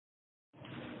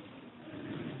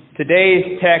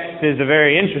Today's text is a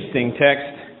very interesting text.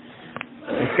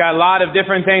 It's got a lot of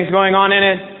different things going on in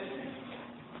it.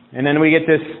 And then we get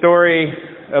this story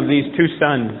of these two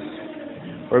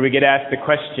sons, where we get asked the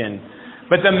question.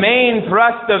 But the main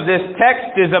thrust of this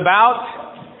text is about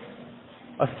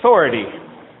authority.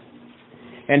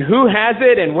 And who has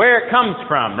it and where it comes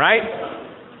from, right?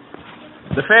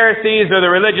 The Pharisees or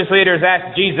the religious leaders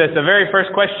asked Jesus the very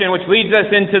first question, which leads us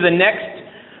into the next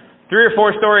 3 or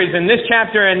 4 stories in this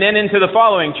chapter and then into the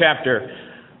following chapter.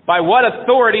 By what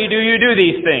authority do you do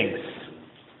these things?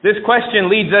 This question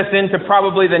leads us into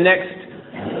probably the next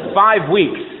 5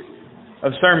 weeks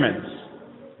of sermons.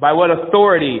 By what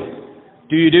authority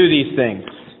do you do these things?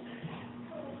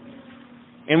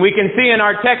 And we can see in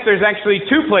our text there's actually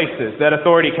 2 places that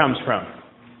authority comes from.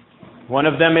 One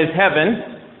of them is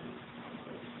heaven,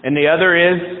 and the other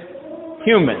is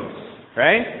humans,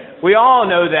 right? We all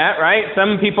know that, right?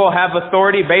 Some people have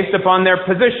authority based upon their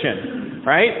position,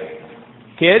 right?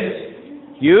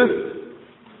 Kids, youth,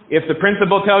 if the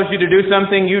principal tells you to do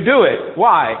something, you do it.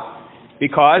 Why?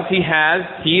 Because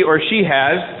he or she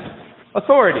has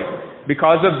authority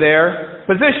because of their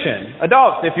position.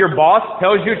 Adults, if your boss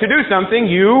tells you to do something,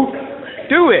 you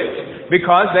do it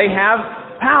because they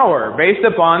have power based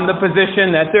upon the position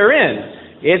that they're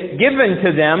in. It's given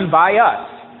to them by us.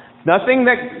 Nothing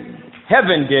that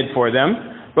heaven did for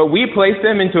them, but we place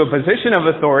them into a position of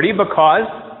authority because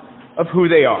of who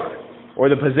they are or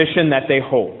the position that they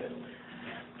hold.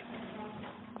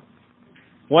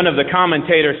 One of the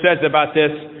commentators says about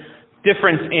this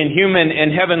difference in human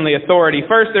and heavenly authority.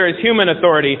 First, there is human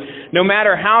authority. No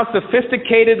matter how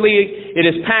sophisticatedly it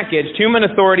is packaged, human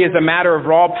authority is a matter of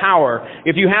raw power.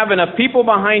 If you have enough people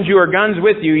behind you or guns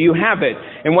with you, you have it.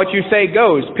 And what you say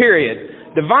goes,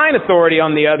 period. Divine authority,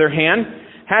 on the other hand,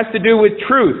 has to do with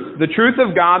truth. The truth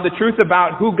of God, the truth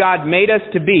about who God made us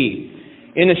to be.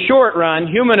 In the short run,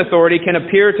 human authority can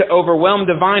appear to overwhelm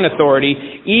divine authority,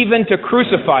 even to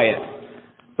crucify it.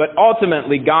 But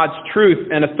ultimately, God's truth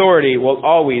and authority will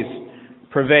always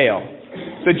prevail.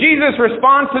 So Jesus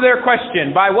responds to their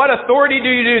question, by what authority do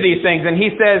you do these things? And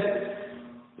he says,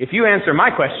 if you answer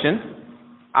my question,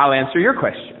 I'll answer your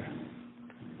question.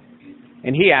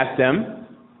 And he asked them,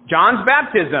 John's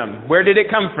baptism, where did it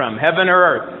come from, heaven or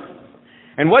earth?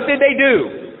 And what did they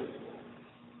do?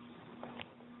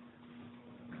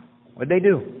 What did they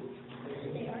do?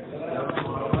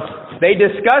 They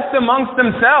discussed amongst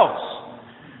themselves.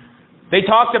 They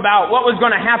talked about what was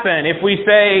going to happen if we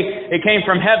say it came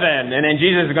from heaven. And then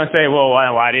Jesus is going to say, well,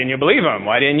 why didn't you believe him?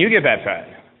 Why didn't you get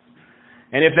baptized?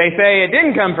 And if they say it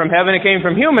didn't come from heaven, it came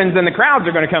from humans, then the crowds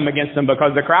are going to come against them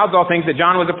because the crowds all think that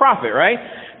John was a prophet, right?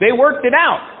 They worked it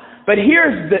out. But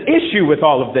here's the issue with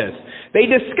all of this. They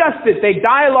discussed it. They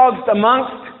dialogued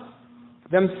amongst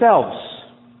themselves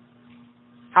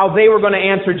how they were going to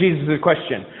answer Jesus'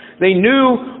 question. They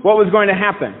knew what was going to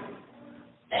happen.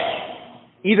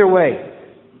 Either way.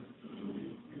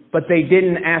 But they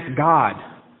didn't ask God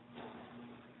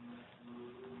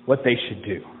what they should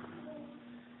do.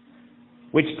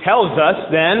 Which tells us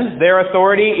then their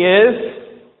authority is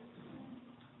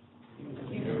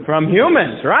from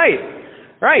humans, right?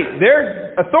 Right.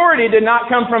 Their authority did not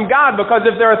come from God, because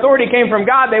if their authority came from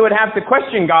God, they would have to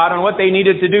question God on what they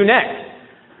needed to do next.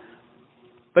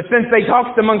 But since they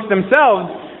talked amongst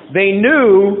themselves, they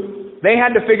knew they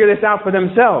had to figure this out for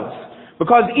themselves.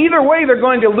 Because either way, they're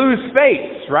going to lose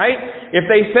face, right? If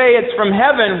they say it's from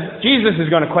heaven, Jesus is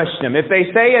going to question them. If they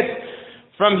say it's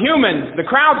from humans, the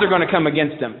crowds are going to come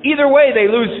against them. Either way, they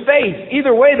lose faith.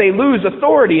 Either way, they lose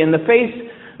authority in the face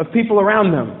of people around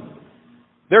them.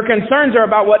 Their concerns are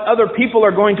about what other people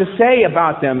are going to say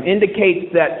about them,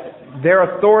 indicates that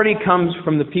their authority comes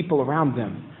from the people around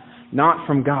them, not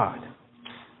from God.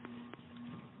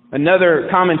 Another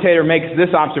commentator makes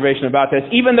this observation about this.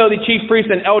 Even though the chief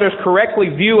priests and elders correctly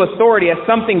view authority as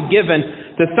something given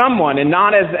to someone and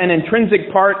not as an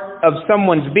intrinsic part of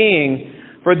someone's being,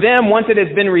 for them, once it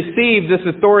has been received, this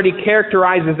authority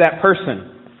characterizes that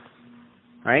person.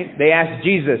 Right? They asked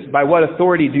Jesus, by what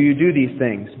authority do you do these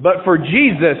things? But for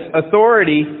Jesus,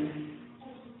 authority,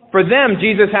 for them,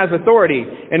 Jesus has authority.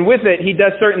 And with it, he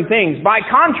does certain things. By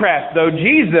contrast, though,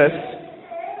 Jesus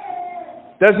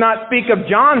does not speak of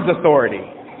John's authority.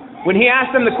 When he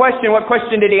asked them the question, what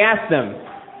question did he ask them?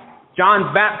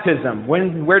 John's baptism.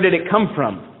 Where did it come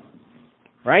from?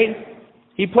 Right?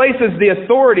 He places the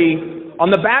authority on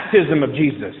the baptism of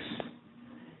Jesus.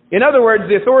 In other words,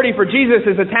 the authority for Jesus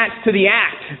is attached to the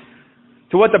act,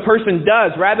 to what the person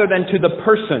does, rather than to the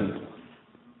person.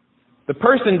 The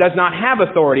person does not have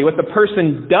authority. What the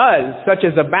person does, such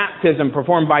as a baptism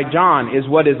performed by John, is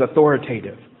what is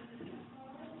authoritative.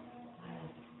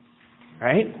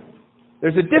 Right?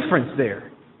 There's a difference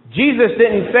there. Jesus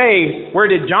didn't say, where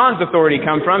did John's authority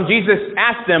come from? Jesus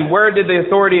asked them, where did the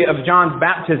authority of John's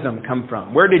baptism come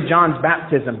from? Where did John's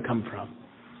baptism come from?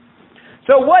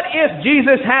 So what if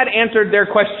Jesus had answered their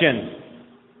question?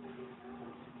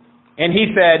 And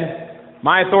he said,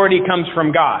 my authority comes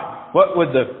from God. What would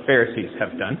the Pharisees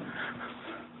have done?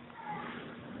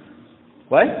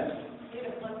 What?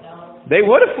 They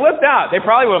would have flipped out. They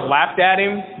probably would have laughed at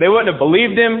him. They wouldn't have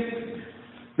believed him.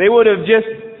 They would have just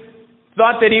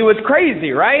thought that he was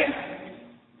crazy, right?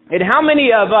 And how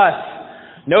many of us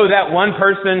know that one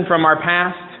person from our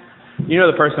past? You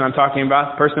know the person I'm talking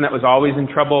about, the person that was always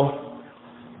in trouble,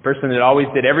 the person that always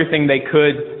did everything they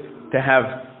could to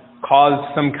have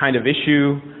caused some kind of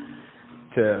issue,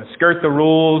 to skirt the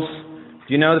rules.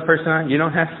 Do you know the person? You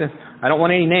don't have to, I don't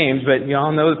want any names, but you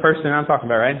all know the person I'm talking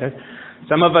about, right?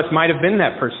 Some of us might have been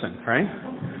that person, right?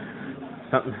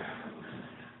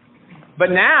 But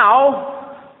now,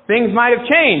 things might have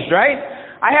changed, right?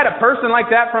 I had a person like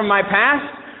that from my past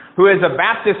who is a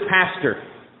Baptist pastor.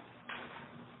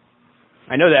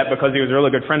 I know that because he was a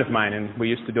really good friend of mine and we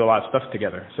used to do a lot of stuff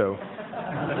together. So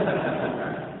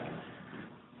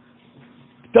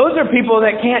those are people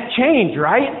that can't change,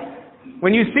 right?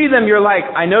 When you see them, you're like,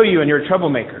 I know you and you're a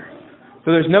troublemaker.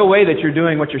 So there's no way that you're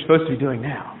doing what you're supposed to be doing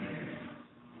now.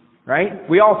 Right?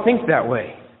 We all think that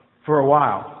way for a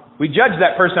while. We judge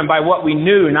that person by what we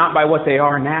knew, not by what they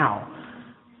are now.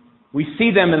 We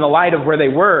see them in the light of where they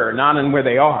were, not in where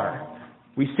they are.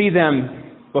 We see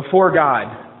them before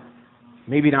God,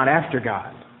 maybe not after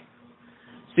God.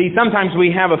 See, sometimes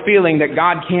we have a feeling that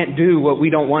God can't do what we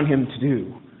don't want Him to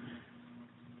do.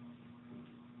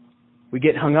 We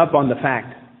get hung up on the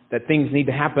fact that things need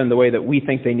to happen the way that we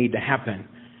think they need to happen.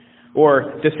 Or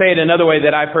to say it another way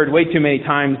that I've heard way too many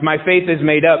times, my faith is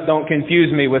made up, don't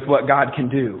confuse me with what God can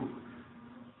do.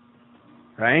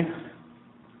 Right?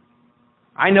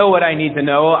 I know what I need to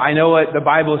know. I know what the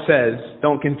Bible says.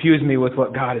 Don't confuse me with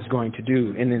what God is going to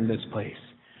do in this place.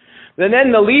 And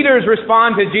then the leaders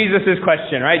respond to Jesus'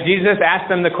 question, right? Jesus asked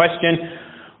them the question,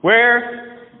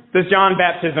 where does John's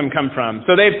baptism come from?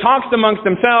 So they've talked amongst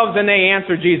themselves and they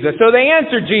answer Jesus. So they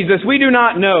answered Jesus, we do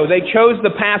not know. They chose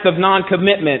the path of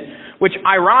non-commitment, which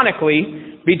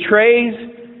ironically betrays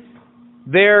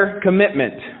their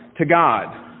commitment to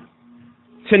God.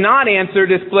 To not answer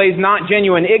displays not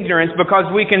genuine ignorance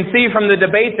because we can see from the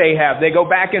debate they have. They go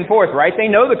back and forth, right? They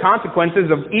know the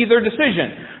consequences of either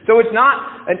decision. So it's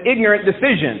not an ignorant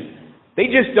decision.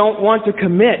 They just don't want to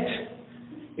commit.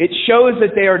 It shows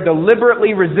that they are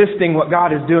deliberately resisting what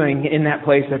God is doing in that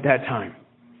place at that time.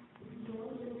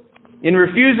 In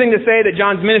refusing to say that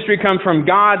John's ministry comes from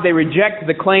God, they reject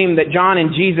the claim that John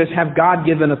and Jesus have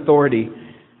God-given authority.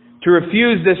 To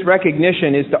refuse this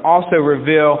recognition is to also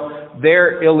reveal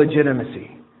their illegitimacy.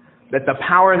 That the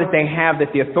power that they have, that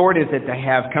the authority that they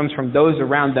have comes from those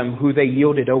around them who they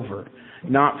yielded over,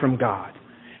 not from God.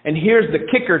 And here's the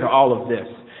kicker to all of this.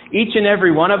 Each and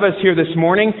every one of us here this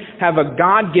morning have a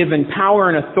God-given power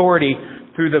and authority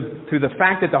through the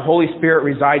fact that the Holy Spirit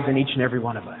resides in each and every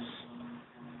one of us.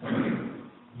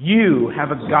 You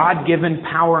have a God-given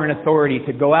power and authority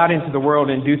to go out into the world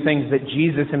and do things that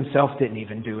Jesus Himself didn't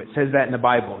even do. It says that in the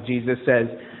Bible. Jesus says,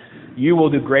 you will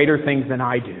do greater things than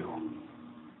I do.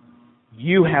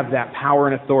 You have that power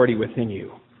and authority within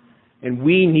you. And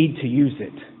we need to use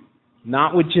it.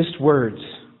 Not with just words,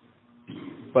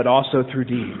 but also through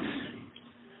deeds.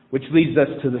 Which leads us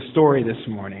to the story this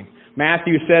morning.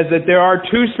 Matthew says that there are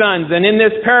two sons, and in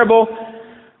this parable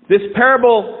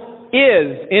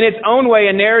is, in its own way,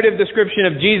 a narrative description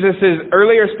of Jesus'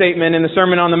 earlier statement in the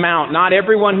Sermon on the Mount. Not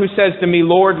everyone who says to me,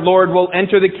 Lord, Lord, will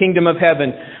enter the kingdom of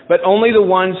heaven, but only the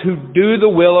ones who do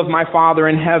the will of my Father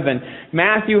in heaven.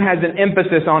 Matthew has an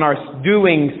emphasis on our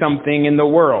doing something in the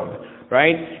world,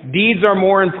 right? Deeds are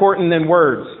more important than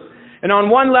words. And on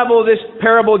one level, this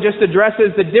parable just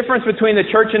addresses the difference between the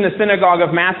church and the synagogue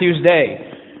of Matthew's day,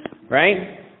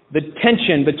 right? The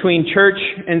tension between church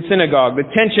and synagogue, the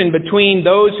tension between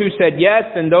those who said yes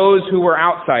and those who were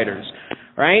outsiders,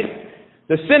 right?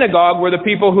 The synagogue were the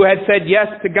people who had said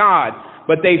yes to God,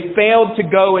 but they failed to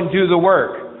go and do the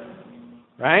work,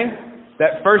 right?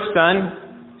 That first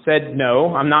son said,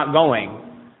 no, I'm not going.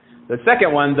 The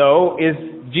second one, though, is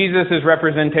Jesus'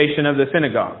 representation of the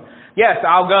synagogue. Yes,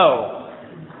 I'll go.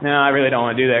 No, I really don't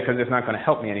want to do that because it's not going to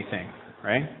help me anything,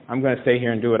 right? I'm going to stay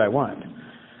here and do what I want.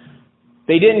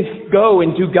 They didn't go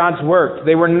and do God's work.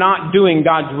 They were not doing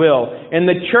God's will. And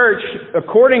the church,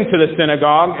 according to the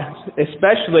synagogue,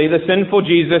 especially the sinful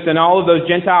Jesus and all of those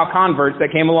Gentile converts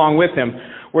that came along with him,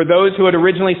 were those who had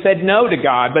originally said no to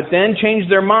God, but then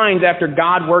changed their minds after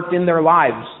God worked in their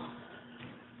lives.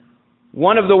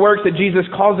 One of the works that Jesus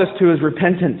calls us to is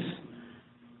repentance.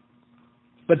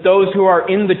 But those who are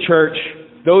in the church,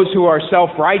 those who are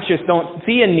self-righteous, don't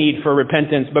see a need for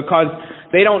repentance because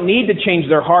they don't need to change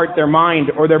their heart, their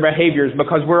mind, or their behaviors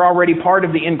because we're already part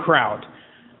of the in crowd.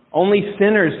 Only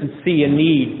sinners see a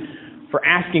need for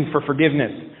asking for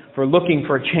forgiveness, for looking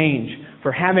for a change,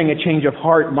 for having a change of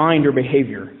heart, mind, or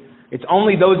behavior. It's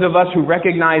only those of us who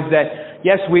recognize that,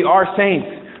 yes, we are saints,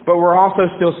 but we're also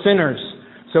still sinners.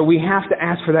 So we have to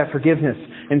ask for that forgiveness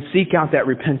and seek out that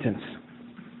repentance.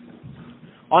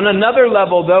 On another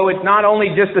level, though, it's not only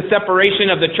just the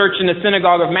separation of the church and the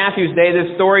synagogue of Matthew's day.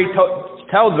 This story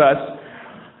tells us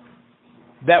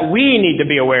that we need to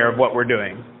be aware of what we're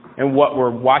doing and what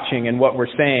we're watching and what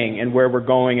we're saying and where we're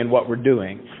going and what we're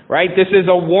doing. Right? This is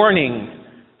a warning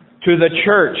to the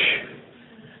church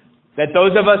that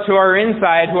those of us who are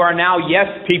inside, who are now yes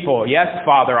people, yes,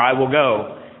 Father, I will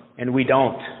go, and we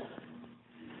don't.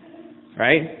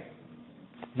 Right?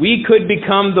 We could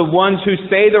become the ones who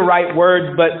say the right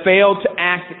words but fail to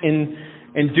act and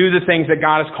do the things that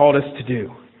God has called us to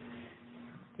do.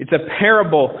 It's a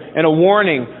parable and a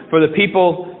warning for the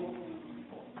people,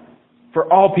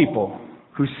 for all people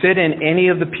who sit in any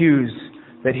of the pews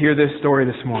that hear this story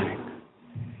this morning.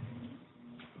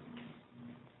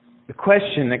 The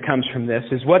question that comes from this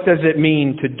is, what does it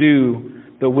mean to do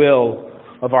the will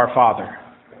of our Father?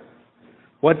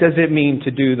 What does it mean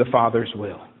to do the Father's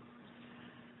will?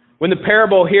 When the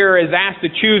parable here is asked to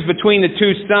choose between the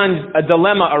two sons, a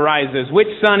dilemma arises. Which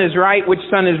son is right? Which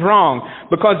son is wrong?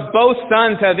 Because both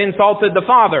sons have insulted the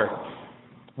father.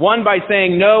 One by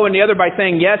saying no and the other by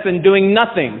saying yes and doing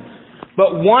nothing.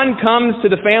 But one comes to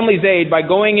the family's aid by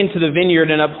going into the vineyard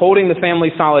and upholding the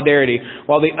family's solidarity,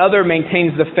 while the other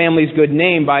maintains the family's good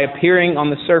name by appearing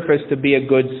on the surface to be a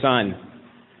good son.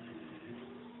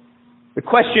 The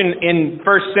question in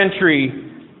first century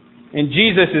in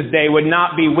Jesus' day would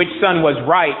not be which son was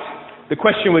right. The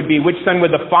question would be which son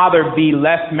would the father be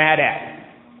less mad at?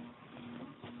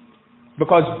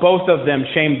 Because both of them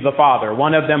shamed the father.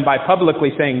 One of them by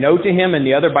publicly saying no to him and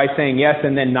the other by saying yes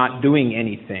and then not doing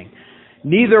anything.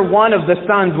 Neither one of the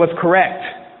sons was correct.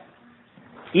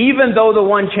 Even though the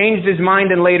one changed his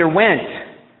mind and later went,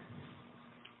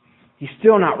 he's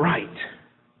still not right.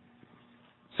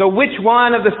 So which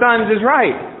one of the sons is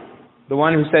right? The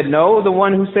one who said no, the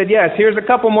one who said yes. Here's a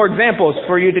couple more examples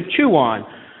for you to chew on.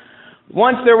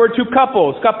 Once there were two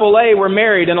couples. Couple A were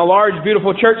married in a large,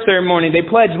 beautiful church ceremony. They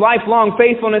pledged lifelong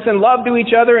faithfulness and love to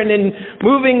each other and in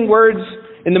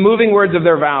the moving words of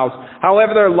their vows.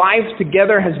 However, their life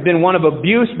together has been one of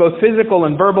abuse, both physical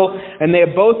and verbal, and they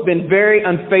have both been very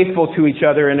unfaithful to each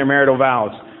other in their marital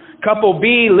vows. Couple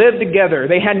B lived together.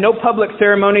 They had no public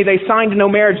ceremony. They signed no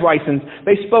marriage license.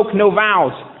 They spoke no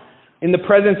vows in the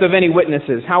presence of any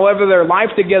witnesses. However, their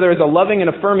life together is a loving and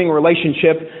affirming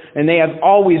relationship, and they have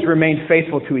always remained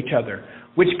faithful to each other.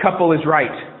 Which couple is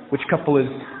right? Which couple is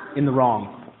in the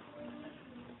wrong?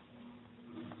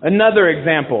 Another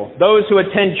example, those who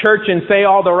attend church and say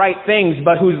all the right things,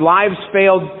 but whose lives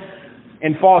failed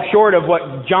and fall short of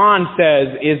what John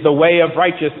says is the way of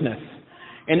righteousness.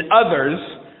 And others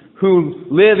who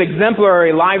live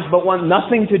exemplary lives but want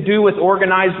nothing to do with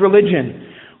organized religion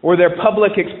or their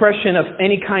public expression of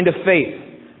any kind of faith.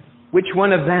 Which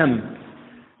one of them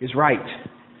is right?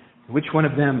 Which one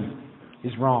of them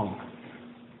is wrong?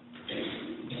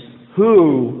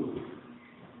 Who,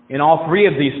 in all three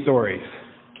of these stories,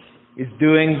 is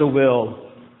doing the will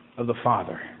of the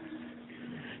Father?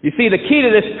 You see, the key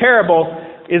to this parable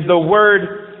is the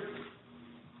word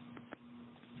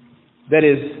that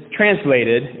is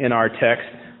translated in our text,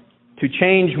 to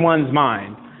change one's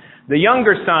mind. The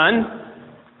younger son,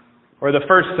 or the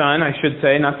first son, I should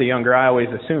say, not the younger. I always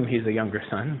assume he's the younger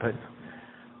son. But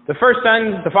the first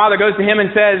son, the father goes to him and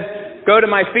says, go to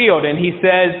my field. And he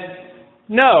says,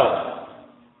 no.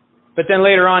 But then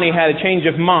later on he had a change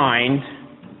of mind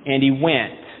and he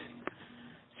went.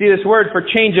 See, this word for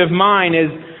change of mind is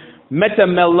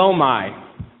metamelomai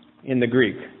in the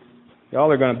Greek. Y'all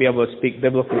are going to be able to speak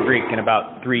biblical Greek in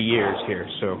about 3 years here.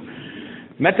 So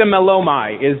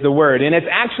metamelomai is the word. And it's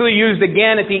actually used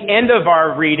again at the end of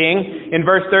our reading in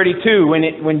verse 32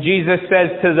 when Jesus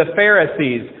says to the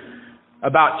Pharisees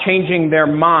about changing their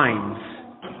minds.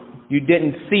 You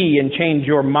didn't see and change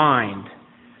your mind.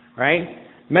 Right?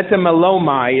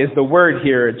 Metamelomai is the word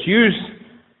here. It's used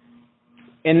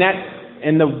in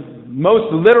the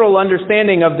most literal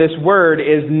understanding of this word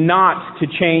is not to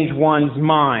change one's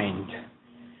mind.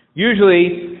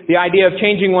 Usually, the idea of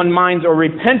changing one's mind or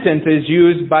repentance is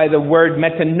used by the word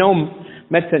metanoi.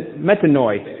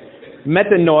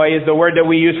 Metanoia is the word that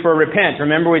we use for repent.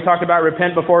 Remember we talked about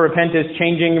repent before? Repent is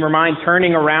changing your mind,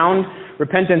 turning around.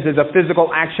 Repentance is a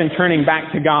physical action turning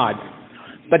back to God.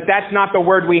 But that's not the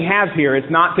word we have here. It's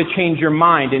not to change your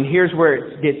mind. And here's where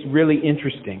it gets really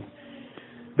interesting.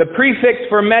 The prefix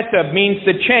for meta means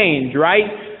to change,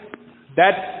 right?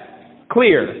 That's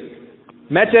clear.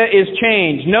 Meta is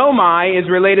change. Nomai is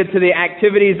related to the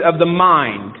activities of the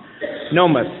mind.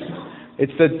 Nomos.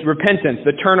 It's the repentance,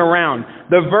 the turnaround.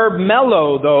 The verb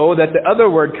melo, though, that the other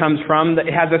word comes from, that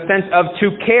has a sense of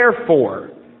to care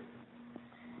for.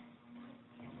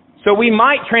 So we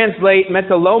might translate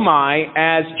metalomai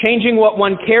as changing what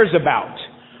one cares about,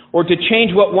 or to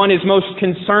change what one is most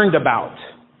concerned about.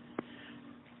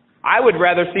 I would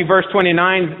rather see verse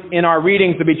 29 in our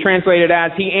readings to be translated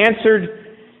as, He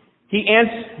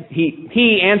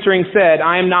answering said,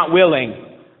 I am not willing,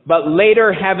 but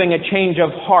later having a change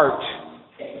of heart,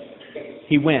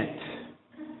 He went.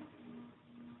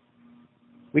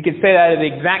 We could say that the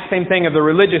exact same thing of the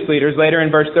religious leaders later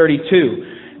in verse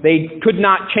 32. They could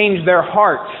not change their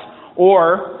hearts,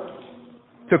 or,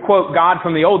 to quote God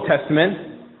from the Old Testament,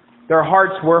 their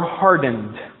hearts were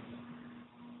hardened.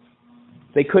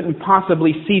 They couldn't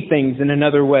possibly see things in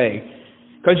another way.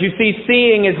 Because you see,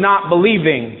 seeing is not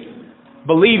believing.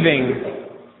 Believing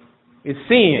is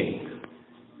seeing.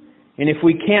 And if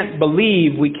we can't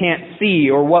believe, we can't see,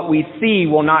 or what we see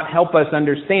will not help us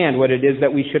understand what it is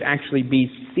that we should actually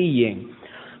be seeing.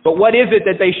 But what is it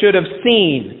that they should have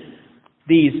seen,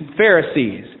 these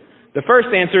Pharisees? The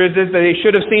first answer is that they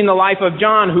should have seen the life of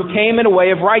John, who came in a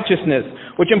way of righteousness,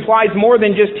 which implies more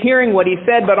than just hearing what he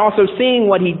said, but also seeing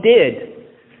what he did.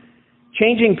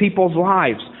 Changing people's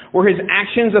lives. Were his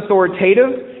actions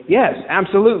authoritative? Yes,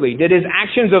 absolutely. Did his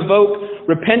actions evoke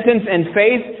repentance and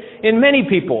faith in many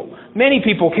people? Many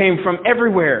people came from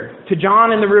everywhere to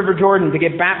John in the River Jordan to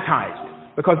get baptized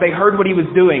because they heard what he was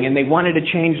doing and they wanted to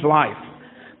change life.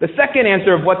 The second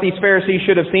answer of what these Pharisees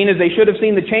should have seen is they should have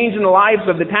seen the change in the lives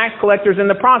of the tax collectors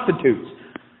and the prostitutes.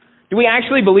 Do we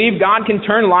actually believe God can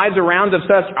turn lives around of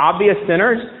such obvious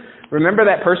sinners? Remember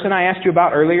that person I asked you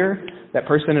about earlier? That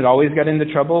person that always got into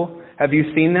trouble? Have you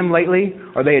seen them lately?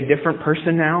 Are they a different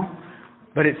person now?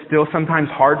 But it's still sometimes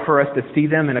hard for us to see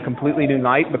them in a completely new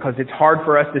light because it's hard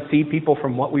for us to see people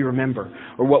from what we remember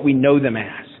or what we know them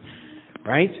as.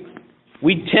 Right?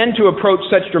 We tend to approach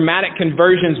such dramatic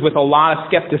conversions with a lot of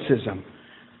skepticism.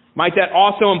 Might that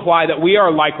also imply that we are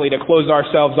likely to close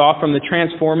ourselves off from the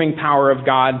transforming power of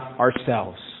God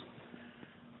ourselves?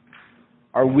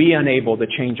 Are we unable to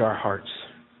change our hearts?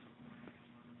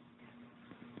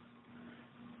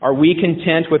 Are we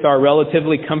content with our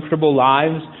relatively comfortable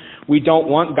lives? We don't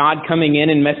want God coming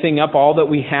in and messing up all that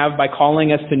we have by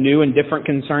calling us to new and different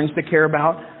concerns to care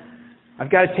about. I've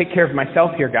got to take care of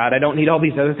myself here, God. I don't need all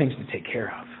these other things to take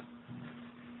care of.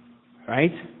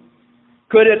 Right?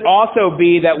 Could it also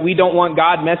be that we don't want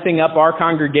God messing up our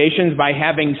congregations by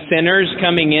having sinners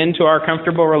coming into our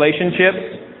comfortable relationships?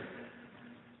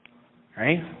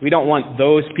 Right? We don't want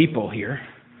those people here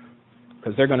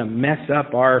because they're going to mess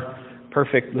up our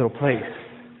perfect little place.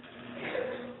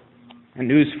 And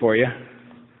news for you.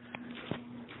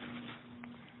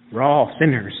 We're all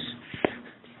sinners.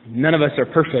 None of us are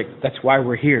perfect. That's why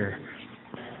we're here.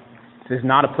 This is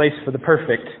not a place for the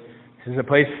perfect. This is a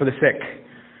place for the sick.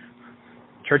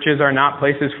 Churches are not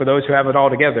places for those who have it all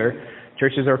together.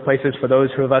 Churches are places for those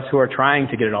of us who are trying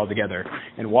to get it all together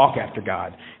and walk after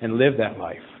God and live that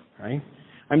life. Right?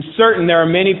 I'm certain there are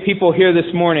many people here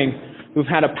this morning who've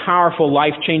had a powerful,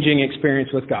 life-changing experience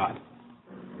with God.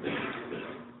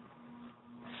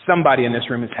 Somebody in this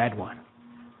room has had one.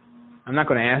 I'm not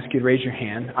going to ask you to raise your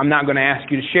hand. I'm not going to ask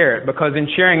you to share it, because in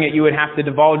sharing it, you would have to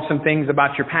divulge some things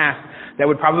about your past that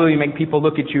would probably make people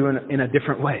look at you in a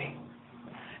different way.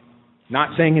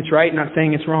 Not saying it's right, not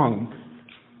saying it's wrong.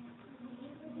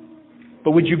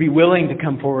 But would you be willing to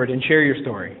come forward and share your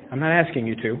story? I'm not asking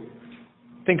you to.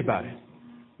 Think about it.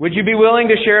 Would you be willing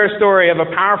to share a story of a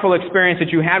powerful experience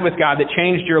that you had with God that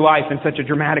changed your life in such a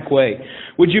dramatic way?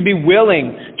 Would you be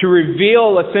willing to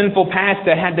reveal a sinful past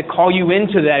that had to call you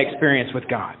into that experience with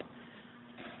God?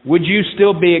 Would you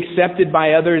still be accepted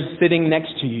by others sitting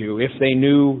next to you if they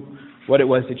knew what it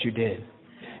was that you did?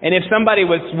 And if somebody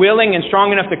was willing and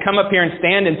strong enough to come up here and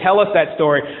stand and tell us that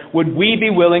story, would we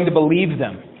be willing to believe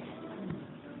them?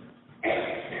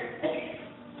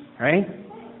 Right?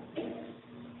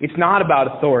 It's not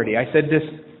about authority. I said this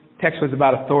text was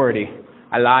about authority.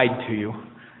 I lied to you.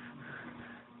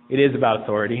 It is about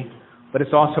authority, but it's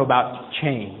also about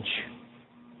change.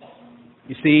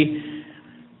 You see,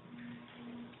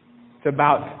 it's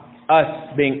about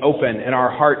us being open and our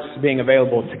hearts being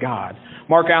available to God.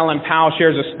 Mark Allen Powell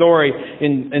shares a story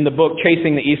in the book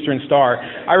Chasing the Eastern Star.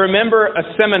 I remember a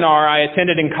seminar I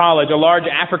attended in college. A large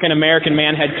African-American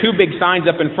man had two big signs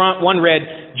up in front. One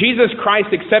read, "Jesus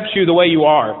Christ accepts you the way you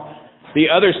are." The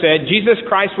other said, "Jesus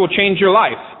Christ will change your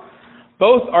life."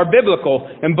 Both are biblical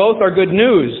and both are good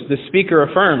news, the speaker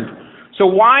affirmed. So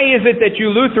why is it that you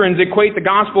Lutherans equate the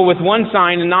gospel with one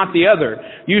sign and not the other?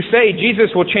 You say,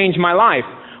 "Jesus will change my life."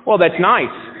 Well, that's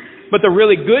nice. But the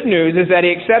really good news is that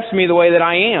He accepts me the way that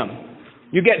I am.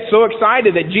 You get so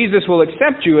excited that Jesus will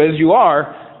accept you as you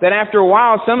are that after a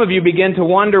while some of you begin to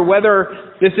wonder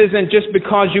whether this isn't just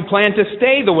because you plan to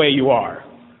stay the way you are,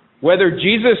 whether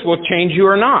Jesus will change you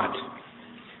or not.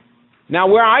 Now,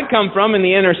 where I come from in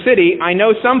the inner city, I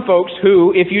know some folks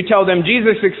who, if you tell them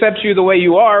Jesus accepts you the way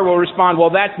you are, will respond, "Well,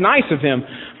 that's nice of Him.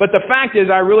 But the fact is,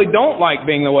 I really don't like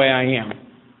being the way I am.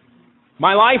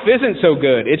 My life isn't so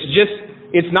good.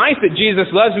 It's nice that Jesus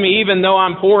loves me even though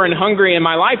I'm poor and hungry and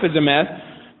my life is a mess."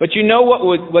 But you know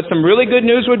what some really good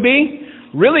news would be?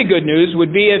 Really good news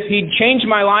would be if He'd change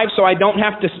my life so I don't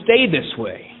have to stay this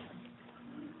way.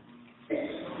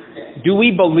 Do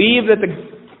we believe that the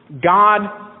God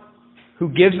who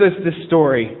gives us this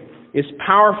story is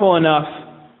powerful enough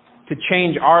to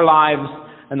change our lives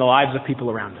and the lives of people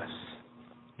around us?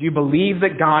 Do you believe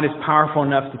that God is powerful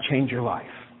enough to change your life?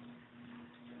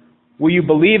 Will you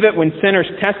believe it when sinners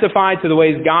testify to the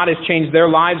ways God has changed their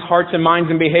lives, hearts and minds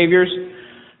and behaviors?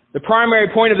 The primary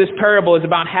point of this parable is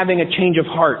about having a change of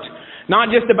heart. Not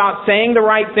just about saying the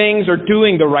right things or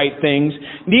doing the right things.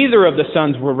 Neither of the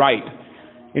sons were right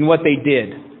in what they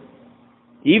did.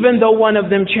 Even though one of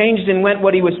them changed and went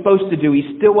what he was supposed to do,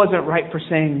 he still wasn't right for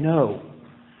saying no.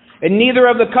 And neither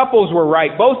of the couples were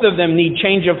right. Both of them need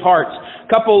change of hearts.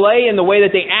 Couple A in the way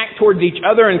that they act towards each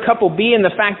other, and couple B in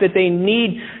the fact that they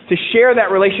need to share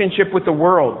that relationship with the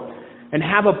world and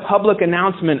have a public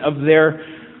announcement of their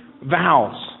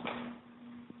vows.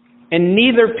 And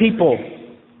neither people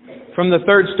from the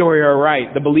third story are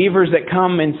right. The believers that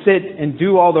come and sit and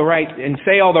do all the right and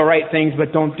say all the right things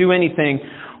but don't do anything,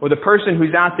 or the person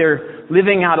who's out there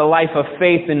living out a life of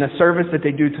faith in the service that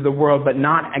they do to the world but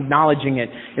not acknowledging it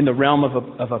in the realm of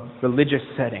a religious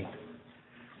setting.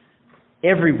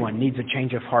 Everyone needs a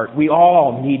change of heart. We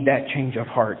all need that change of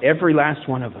heart. Every last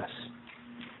one of us.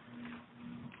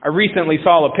 I recently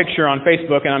saw a picture on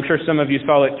Facebook, and I'm sure some of you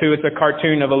saw it too. It's a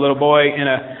cartoon of a little boy in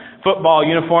a football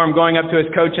uniform going up to his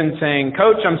coach and saying,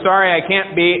 "Coach, I'm sorry I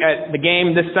can't be at the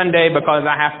game this Sunday because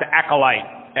I have to acolyte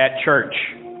at church."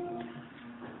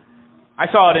 I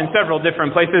saw it in several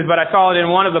different places, but I saw it in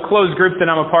one of the closed groups that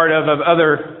I'm a part of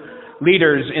other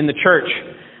leaders in the church.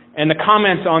 And the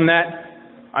comments on that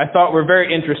I thought were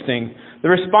very interesting. The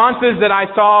responses that I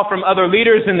saw from other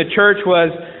leaders in the church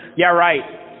was, "Yeah, right.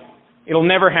 It'll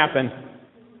never happen.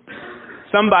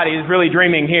 Somebody is really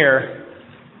dreaming here.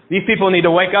 These people need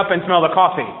to wake up and smell the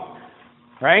coffee."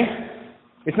 Right?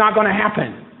 It's not going to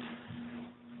happen.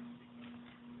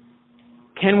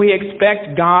 Can we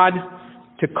expect God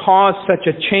to cause such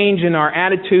a change in our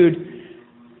attitude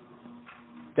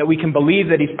that we can believe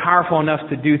that He's powerful enough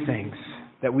to do things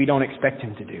that we don't expect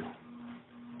Him to do?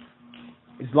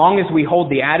 As long as we hold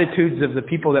the attitudes of the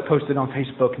people that posted on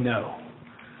Facebook, no.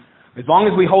 As long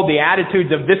as we hold the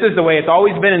attitudes of this is the way it's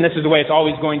always been and this is the way it's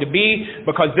always going to be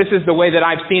because this is the way that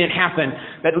I've seen it happen,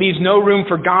 that leaves no room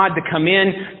for God to come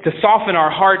in, to soften our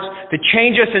hearts, to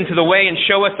change us into the way and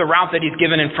show us the route that He's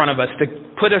given in front of us, to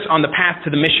put us on the path to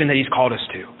the mission that He's called us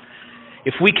to.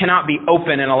 If we cannot be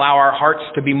open and allow our hearts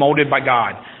to be molded by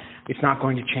God, it's not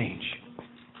going to change.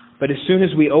 But as soon as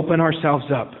we open ourselves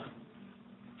up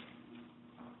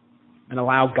and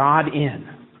allow God in,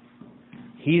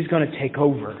 He's going to take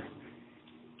over.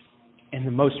 And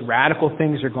the most radical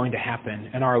things are going to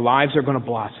happen. And our lives are going to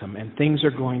blossom. And things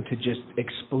are going to just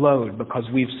explode because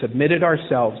we've submitted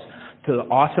ourselves to the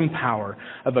awesome power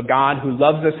of a God who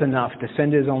loves us enough to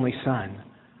send His only Son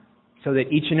so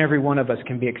that each and every one of us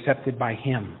can be accepted by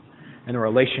Him in a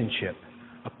relationship,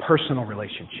 a personal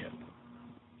relationship.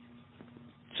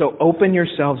 So open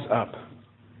yourselves up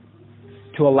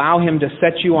to allow Him to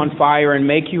set you on fire and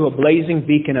make you a blazing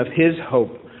beacon of His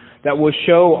hope that will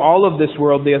show all of this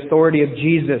world the authority of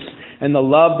Jesus and the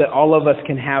love that all of us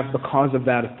can have because of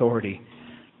that authority.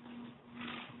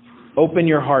 Open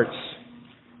your hearts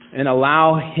and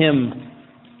allow Him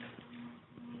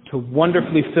to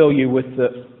wonderfully fill you with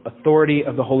the authority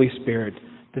of the Holy Spirit,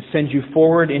 to send you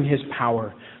forward in His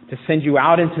power, to send you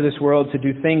out into this world to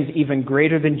do things even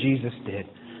greater than Jesus did,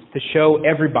 to show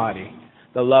everybody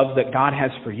the love that God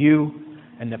has for you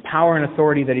and the power and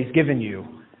authority that He's given you,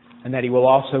 and that He will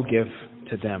also give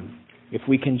to them. If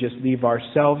we can just leave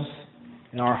ourselves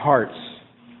and our hearts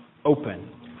open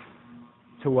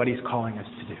to what He's calling us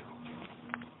to do.